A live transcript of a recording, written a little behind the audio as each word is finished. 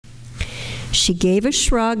She gave a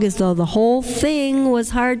shrug as though the whole thing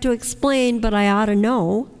was hard to explain, but I ought to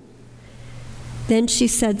know. Then she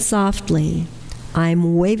said softly,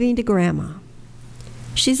 "I'm waving to Grandma.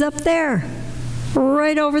 She's up there,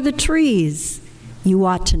 right over the trees. You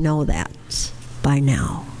ought to know that by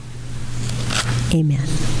now." Amen.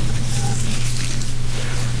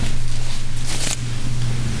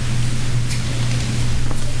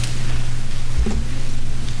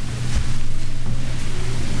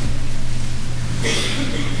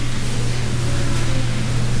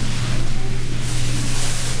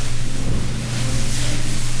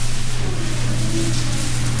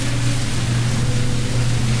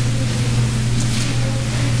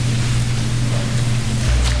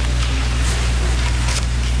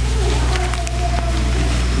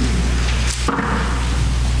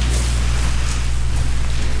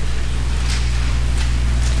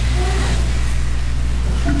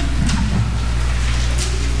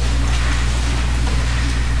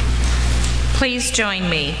 Please join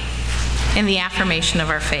me in the affirmation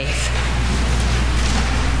of our faith.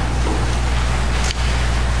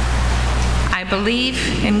 I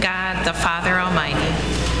believe in God, the Father Almighty,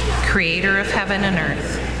 creator of heaven and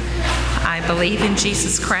earth. I believe in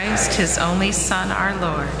Jesus Christ, his only Son, our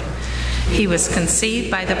Lord. He was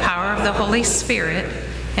conceived by the power of the Holy Spirit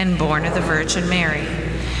and born of the Virgin Mary.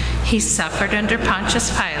 He suffered under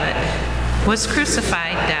Pontius Pilate, was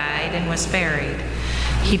crucified, died, and was buried.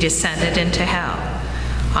 He descended into hell.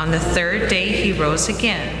 On the third day he rose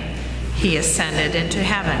again. He ascended into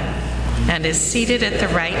heaven and is seated at the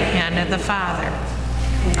right hand of the Father.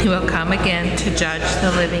 He will come again to judge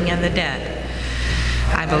the living and the dead.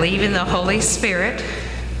 I believe in the Holy Spirit,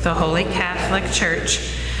 the Holy Catholic Church,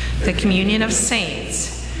 the communion of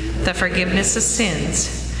saints, the forgiveness of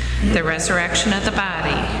sins, the resurrection of the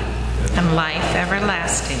body, and life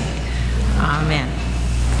everlasting. Amen.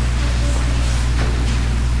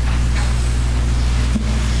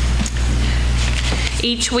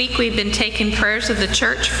 Each week we've been taking prayers of the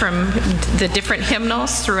church from the different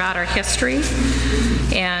hymnals throughout our history.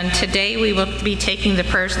 And today we will be taking the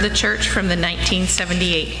prayers of the church from the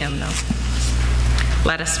 1978 hymnal.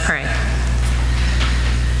 Let us pray.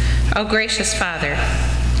 O gracious Father,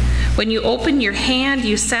 when you open your hand,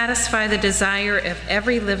 you satisfy the desire of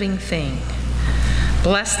every living thing.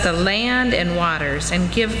 Bless the land and waters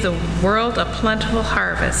and give the world a plentiful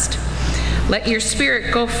harvest. Let your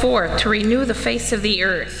Spirit go forth to renew the face of the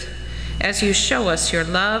earth as you show us your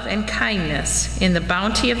love and kindness in the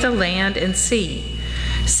bounty of the land and sea.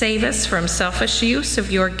 Save us from selfish use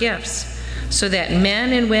of your gifts so that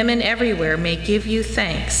men and women everywhere may give you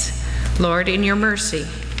thanks. Lord, in your mercy.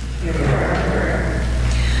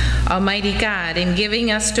 Almighty God, in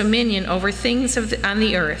giving us dominion over things on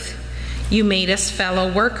the earth, you made us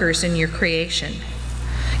fellow workers in your creation.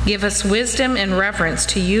 Give us wisdom and reverence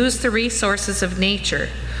to use the resources of nature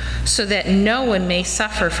so that no one may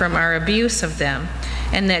suffer from our abuse of them,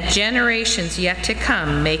 and that generations yet to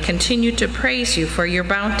come may continue to praise you for your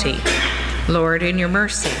bounty. Lord, in your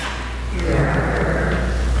mercy.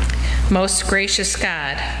 Most gracious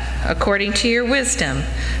God, according to your wisdom,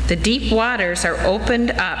 the deep waters are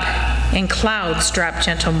opened up and clouds drop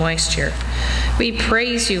gentle moisture. We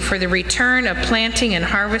praise you for the return of planting and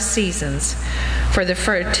harvest seasons, for the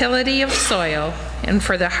fertility of soil, and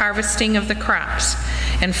for the harvesting of the crops,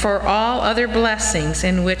 and for all other blessings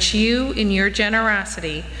in which you, in your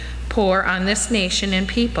generosity, pour on this nation and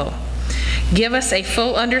people. Give us a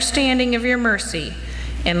full understanding of your mercy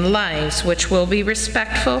and lives which will be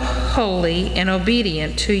respectful, holy, and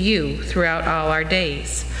obedient to you throughout all our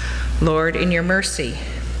days. Lord, in your mercy.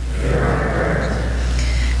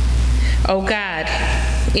 O God,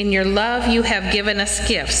 in your love you have given us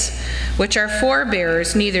gifts, which our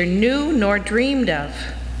forebears neither knew nor dreamed of.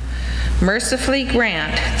 Mercifully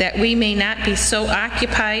grant that we may not be so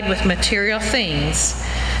occupied with material things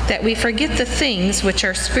that we forget the things which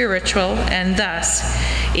are spiritual, and thus,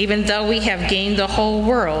 even though we have gained the whole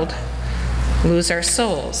world, lose our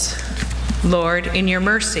souls. Lord, in your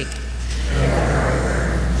mercy.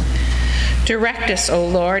 Direct us, O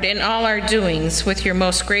Lord, in all our doings with your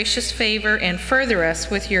most gracious favor, and further us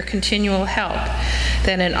with your continual help,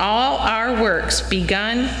 that in all our works,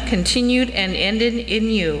 begun, continued, and ended in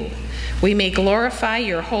you, we may glorify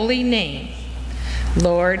your holy name.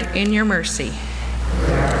 Lord, in your mercy.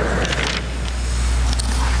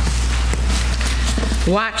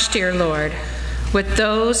 Watch, dear Lord, with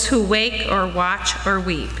those who wake or watch or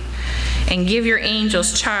weep, and give your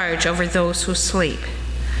angels charge over those who sleep.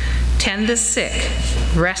 Tend the sick,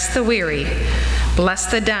 rest the weary, bless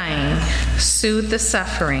the dying, soothe the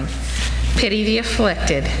suffering, pity the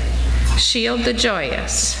afflicted, shield the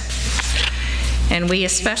joyous. And we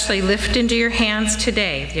especially lift into your hands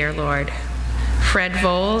today, dear Lord, Fred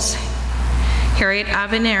Voles, Harriet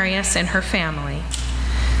Avenarius and her family,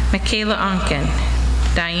 Michaela Onken,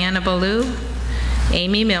 Diana Ballou,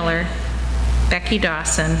 Amy Miller, Becky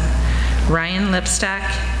Dawson, Ryan Lipstack,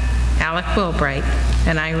 Alec Wilbright,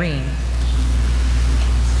 and Irene.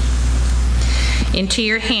 Into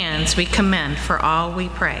your hands we commend for all we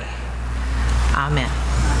pray. Amen.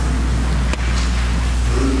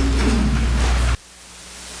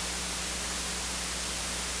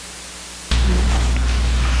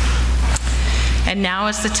 And now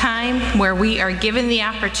is the time where we are given the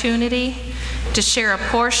opportunity to share a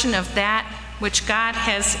portion of that which God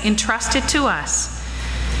has entrusted to us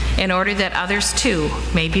in order that others too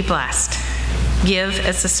may be blessed. Give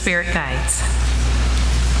as the Spirit guides.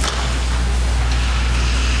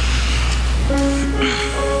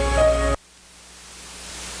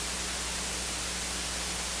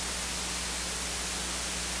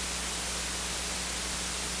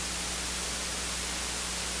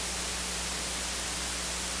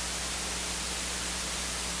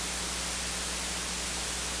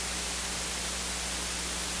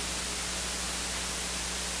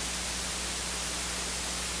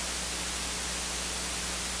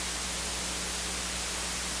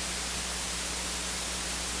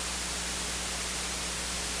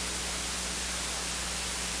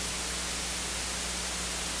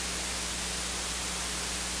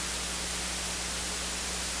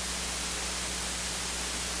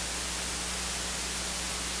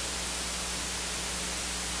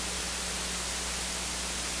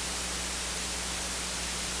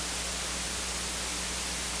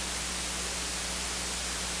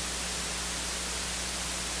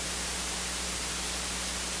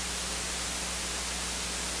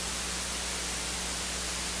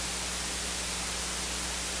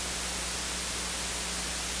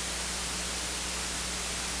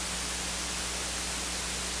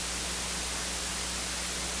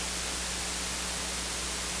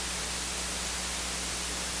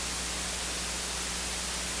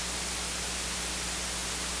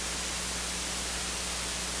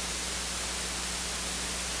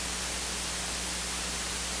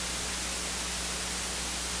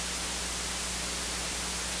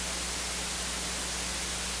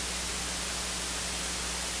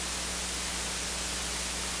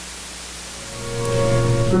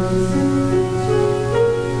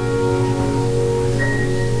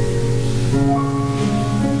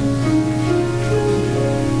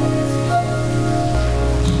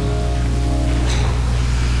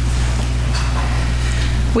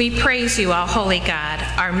 We praise you, all holy God,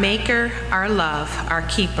 our maker, our love, our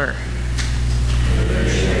keeper.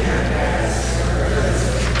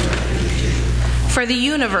 For the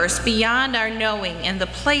universe beyond our knowing and the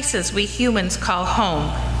places we humans call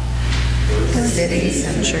home. The cities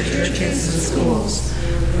and churches and schools.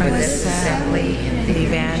 For this assembly in the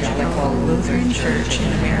Evangelical Lutheran Church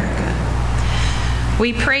in America.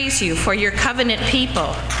 We praise you for your covenant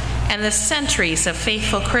people and the centuries of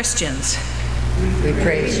faithful Christians. We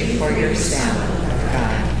praise you for your Son,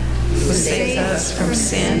 God, who saves us from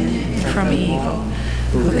sin and from evil,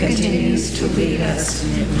 who continues to lead us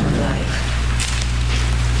into life.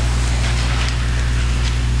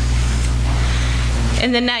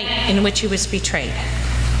 In the night in which he was betrayed,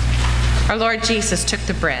 our Lord Jesus took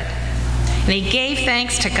the bread, and he gave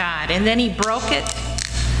thanks to God, and then he broke it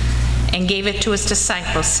and gave it to his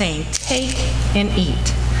disciples, saying, "Take and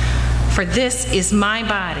eat, for this is my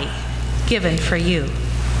body, given for you.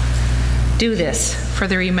 Do this for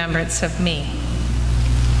the remembrance of me."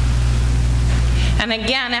 And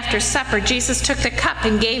again, after supper, Jesus took the cup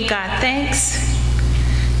and gave God thanks.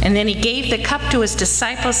 And then he gave the cup to his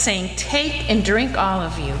disciples, saying, "Take and drink, all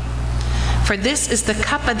of you. For this is the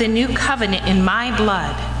cup of the new covenant in my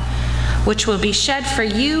blood, which will be shed for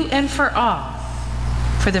you and for all,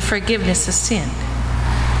 for the forgiveness of sin.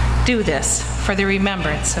 Do this for the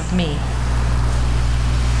remembrance of me."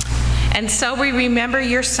 And so we remember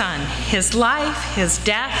your Son, his life, his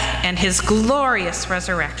death, and his glorious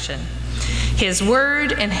resurrection, his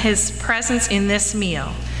word and his presence in this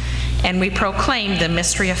meal. And we proclaim the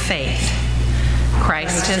mystery of faith.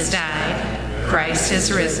 Christ has died, Christ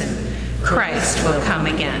has risen, Christ will come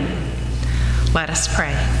again. Let us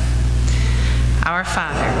pray. Our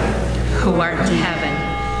Father, who art in heaven,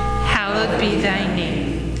 hallowed be thy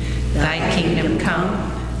name. Thy kingdom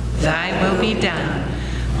come, thy will be done,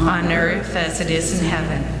 on earth as it is in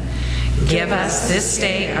heaven. Give us this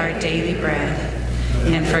day our daily bread,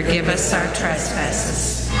 and forgive us our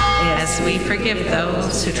trespasses, as we forgive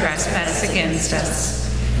those who trespass against us.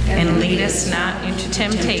 And lead us not into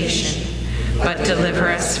temptation, but deliver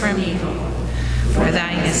us from evil. For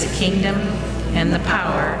thine is the kingdom, and the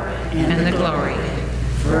power, and the glory,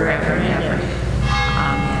 forever and ever.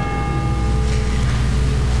 Amen.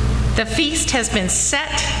 The feast has been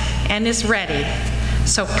set and is ready,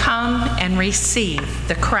 so come and receive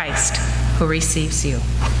the Christ who receives you.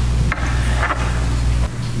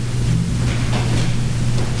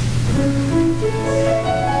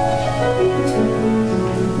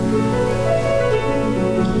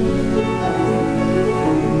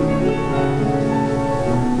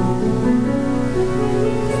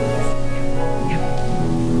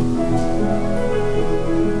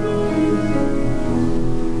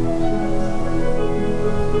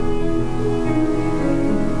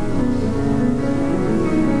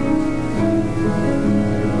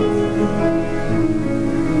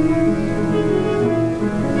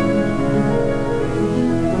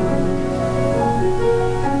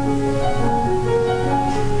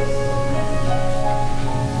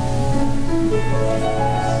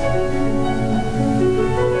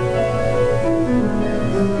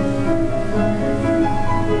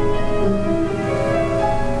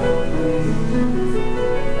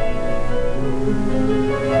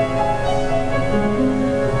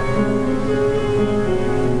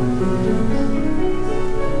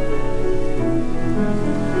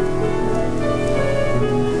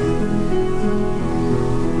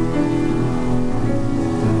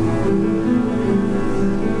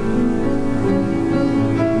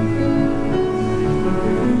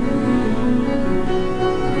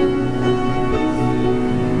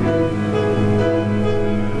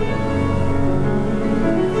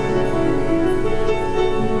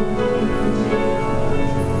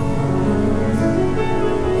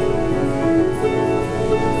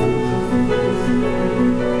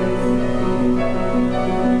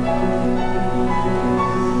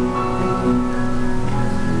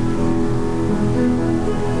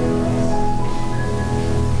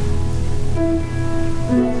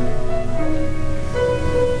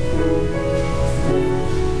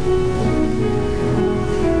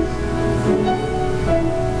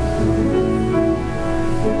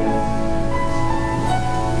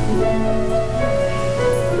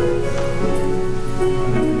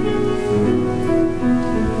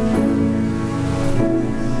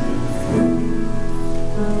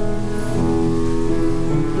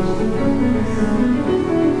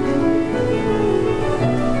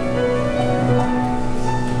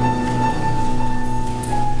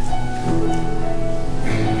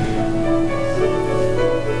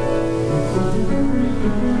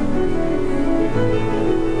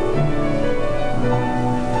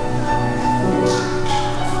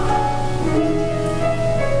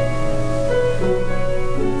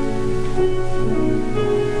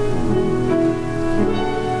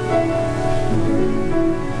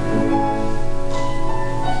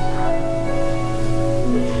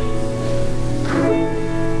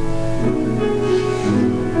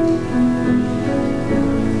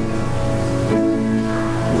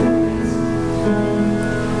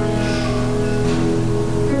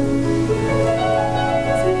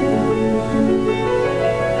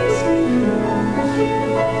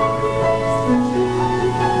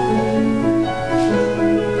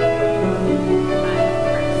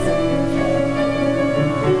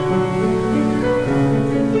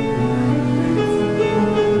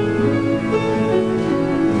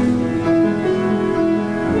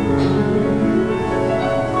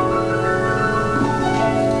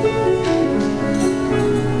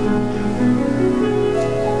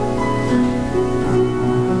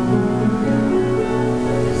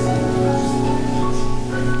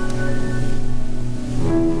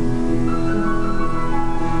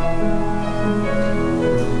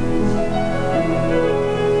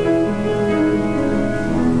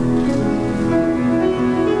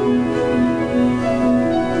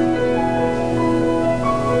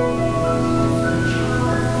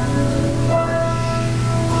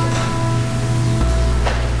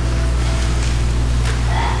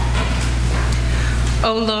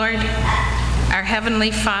 O Lord, our Heavenly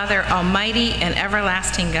Father, Almighty and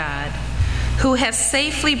everlasting God, who has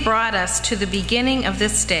safely brought us to the beginning of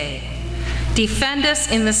this day, defend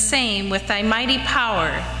us in the same with thy mighty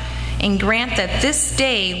power, and grant that this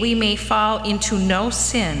day we may fall into no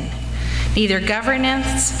sin, neither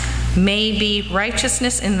governance may be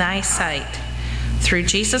righteousness in thy sight. Through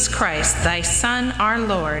Jesus Christ, thy Son, our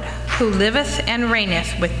Lord, who liveth and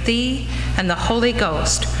reigneth with thee and the Holy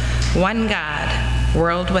Ghost, one God,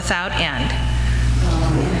 world without end.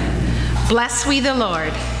 Amen. Bless we the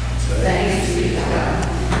Lord. Thanks be to God.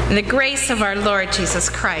 And the grace of our Lord Jesus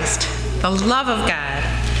Christ, the love of God,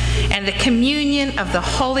 and the communion of the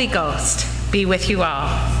Holy Ghost be with you all.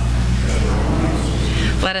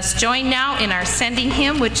 Let us join now in our sending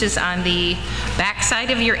hymn, which is on the back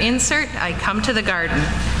side of your insert, I Come to the Garden.